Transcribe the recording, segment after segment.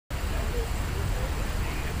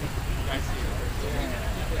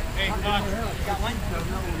Hey, you got one?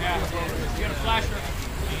 Yeah. You got a flasher?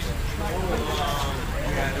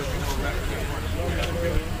 Yeah, there's no record.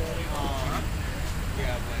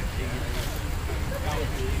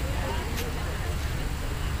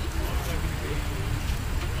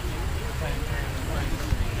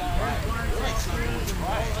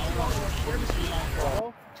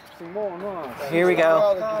 Here we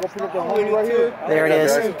go. There it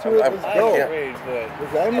is. Okay.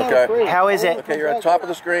 How is it? Okay, you're at the top of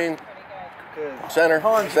the screen. Center.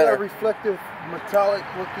 Center. A reflective,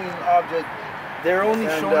 metallic-looking object. They're only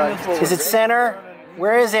showing us. Is it center?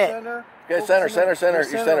 Where is it? Okay, center. You're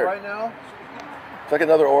center. Right now. It's like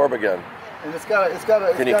another orb again. And it's got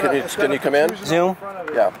a. Can you come in? Zoom.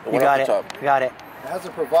 Yeah. You got it. You got it. It has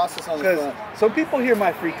a proboscis on the front. Some people here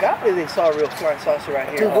might freak out if they saw a real flying saucer right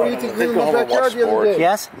here. Dude, what do you think? You in the backyard the other day?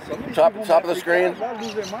 Yes. Top of the screen.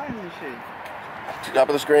 Lose their mind and shit. Top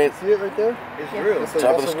of the screen. See it right there? It's real.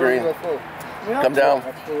 Top of the screen. Come down.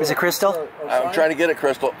 Is it crystal? I'm trying to get it,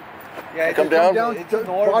 Crystal. Yeah, Come down. Bottom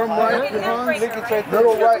right, middle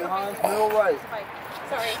right, Hans. Middle right.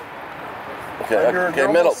 Sorry. Okay,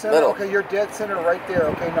 middle. Okay, you're dead center right there.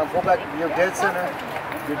 Okay, now go back. You're dead center.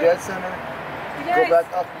 You're dead center. Go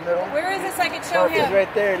back up middle. Where is this? I can show him. It's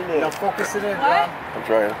right there. Now focus it in. What? I'm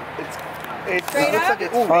trying. It Straight looks up? like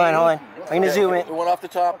it's Hold on. I'm gonna zoom it. The one off the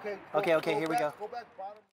top. Okay, here we go. Go back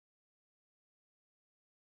bottom.